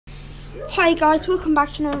Hi guys, welcome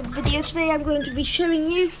back to another video. Today I'm going to be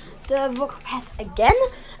showing you the Rocket Pet again,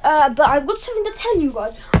 but I've got something to tell you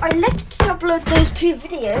guys. I left to upload those two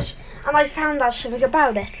videos and I found out something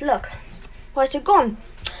about it. Look, where's it gone?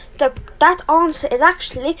 That answer is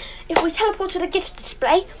actually, if we teleport to the gifts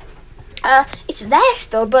display, it's there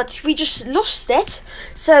still, but we just lost it.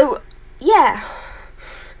 So yeah,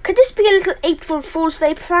 could this be a little April Fool's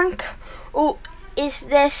Day prank, or is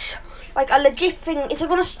this like a legit thing? Is it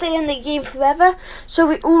gonna stay in the game forever, so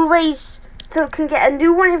we always still can get a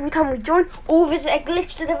new one every time we join? Or is it a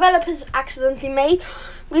glitch the developers accidentally made?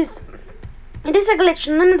 It is a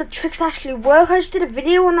glitch, none of the tricks actually work. I just did a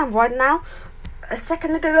video on that right now, a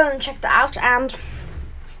second ago. Go and check that out, and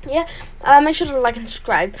yeah, make sure to like and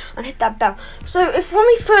subscribe and hit that bell. So if when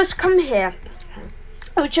we first come here,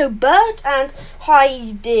 I would show Bert and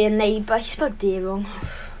hi dear neighbour. He spelled dear wrong.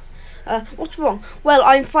 What's wrong? Well,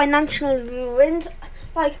 I'm financially ruined.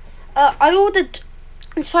 I ordered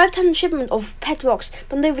this 5-ton shipment of pet rocks,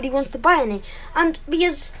 but nobody wants to buy any. And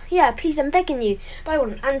because, yeah, please, I'm begging you, buy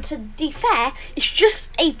one. And to be fair, it's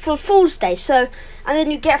just April Fool's Day. So, and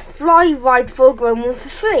then you get a Fly Ride full-grown one for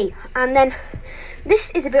free. And then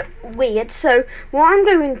this is a bit weird. So what I'm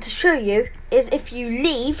going to show you is if you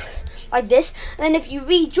leave like this, and then if you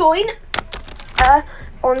rejoin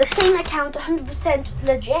on the same account, 100%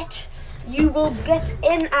 legit, you will get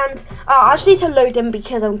in. And I just need to load them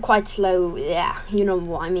because I'm quite slow. Yeah, you know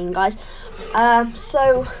what I mean, guys.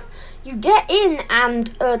 So you get in,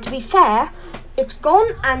 and to be fair, it's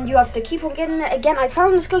gone, and you have to keep on getting it again. I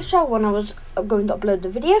found this glitch out when I was going to upload the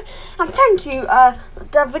video, and thank you.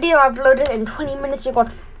 The video I uploaded in 20 minutes, you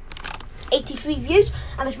got 83 views,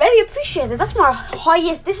 and it's very appreciated. That's my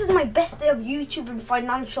highest. This is my best day of YouTube in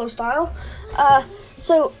financial style.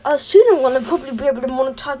 So soon I'm gonna probably be able to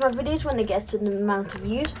monetize my videos when it gets to the amount of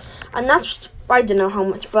views, and that's, I don't know how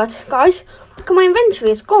much, but guys, look at my inventory,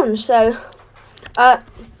 it's gone. So and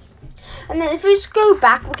then if we just go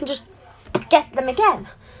back, we can just get them again.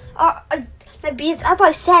 Because as I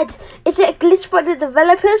said, is it a glitch by the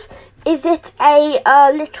developers? Is it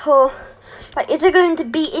a little, like, is it going to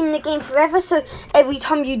be in the game forever, so every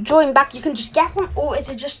time you join back you can just get one? Or is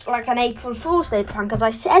it just like an April Fool's Day prank, as I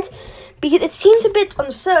said? Because it seems a bit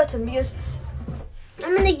uncertain, because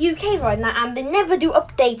I'm in the UK right now and they never do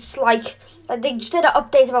updates like they just did an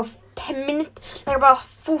update about 10 minutes, like about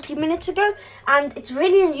 40 minutes ago, and it's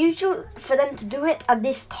really unusual for them to do it at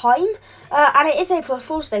this time, and it is April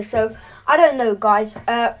Fool's Day, so I don't know, guys.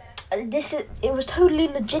 It was totally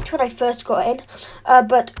legit when I first got in,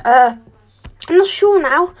 but I'm not sure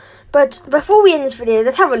now. But before we end this video,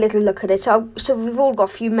 let's have a little look at it. So we've all got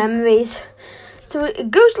a few memories. So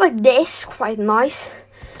it goes like this, quite nice.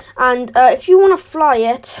 And if you want to fly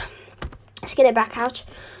it, let's get it back out.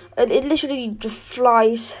 It literally just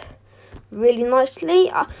flies really nicely.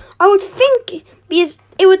 I would think, because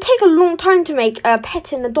it would take a long time to make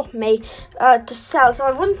Pet in Adopt Me to sell, so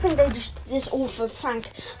I wouldn't think they just did this all for a prank.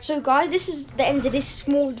 So guys, this is the end of this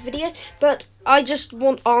small video, but I just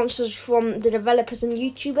want answers from the developers and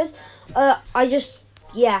YouTubers.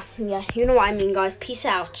 Yeah, you know what I mean, guys. Peace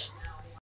out.